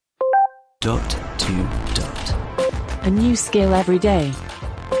Dot to dot. A new skill every day.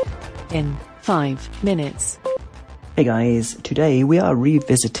 In 5 minutes. Hey guys, today we are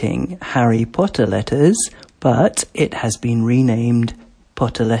revisiting Harry Potter Letters, but it has been renamed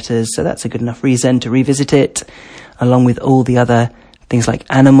Potter Letters, so that's a good enough reason to revisit it, along with all the other things like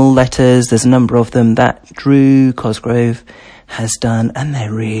animal letters. There's a number of them that Drew Cosgrove has done, and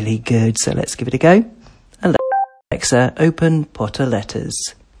they're really good, so let's give it a go. Alexa, open Potter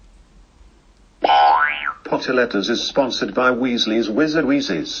Letters. Potter Letters is sponsored by Weasley's Wizard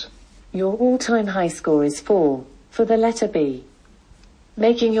Wheezes. Your all-time high score is 4, for the letter B.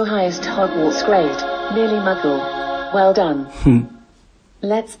 Making your highest Hogwarts grade, nearly Muggle. Well done.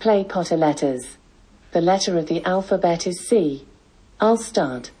 Let's play Potter Letters. The letter of the alphabet is C. I'll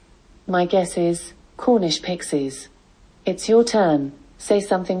start. My guess is Cornish pixies. It's your turn. Say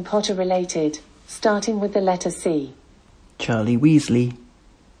something Potter-related, starting with the letter C. Charlie Weasley.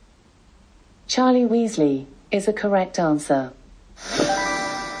 Charlie Weasley is a correct answer.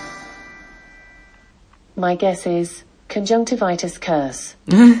 My guess is conjunctivitis curse.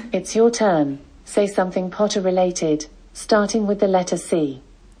 It's your turn. Say something Potter-related, starting with the letter C.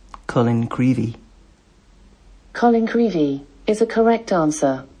 Colin Creevey. Colin Creevey is a correct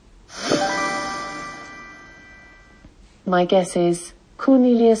answer. My guess is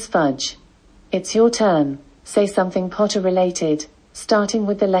Cornelius Fudge. It's your turn. Say something Potter-related, starting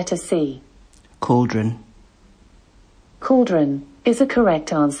with the letter C. Cauldron. Cauldron is a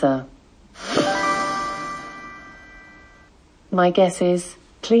correct answer. My guess is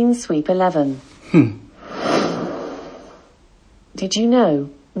Clean Sweep 11. Did you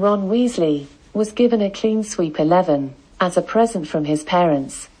know Ron Weasley was given a Clean Sweep 11 as a present from his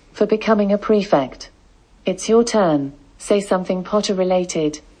parents for becoming a prefect? It's your turn. Say something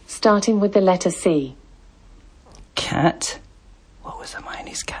Potter-related, starting with the letter C. Cat. What was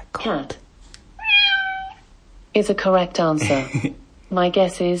Hermione's cat called? Cat is a correct answer. My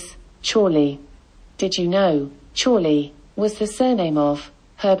guess is Chorley. Did you know Chorley was the surname of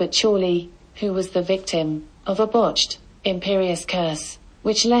Herbert Chorley, who was the victim of a botched imperious curse,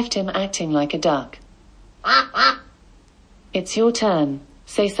 which left him acting like a duck? It's your turn.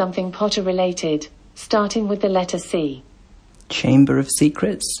 Say something Potter-related, starting with the letter C. Chamber of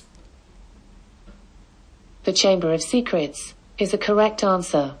Secrets. The Chamber of Secrets is a correct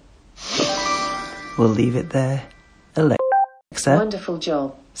answer. We'll leave it there. Alexa. Wonderful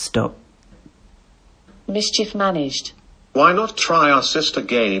job. Stop. Mischief managed. Why not try our sister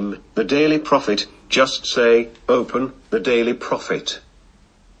game, The Daily Prophet? Just say, open The Daily Prophet.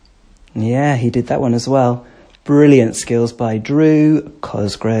 Yeah, he did that one as well. Brilliant skills by Drew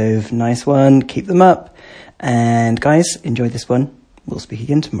Cosgrove. Nice one. Keep them up. And guys, enjoy this one. We'll speak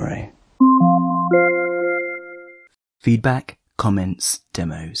again tomorrow. Feedback, comments,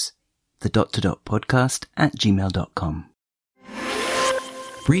 demos. The podcast@gmail.com.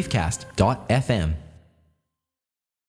 Briefcast.fm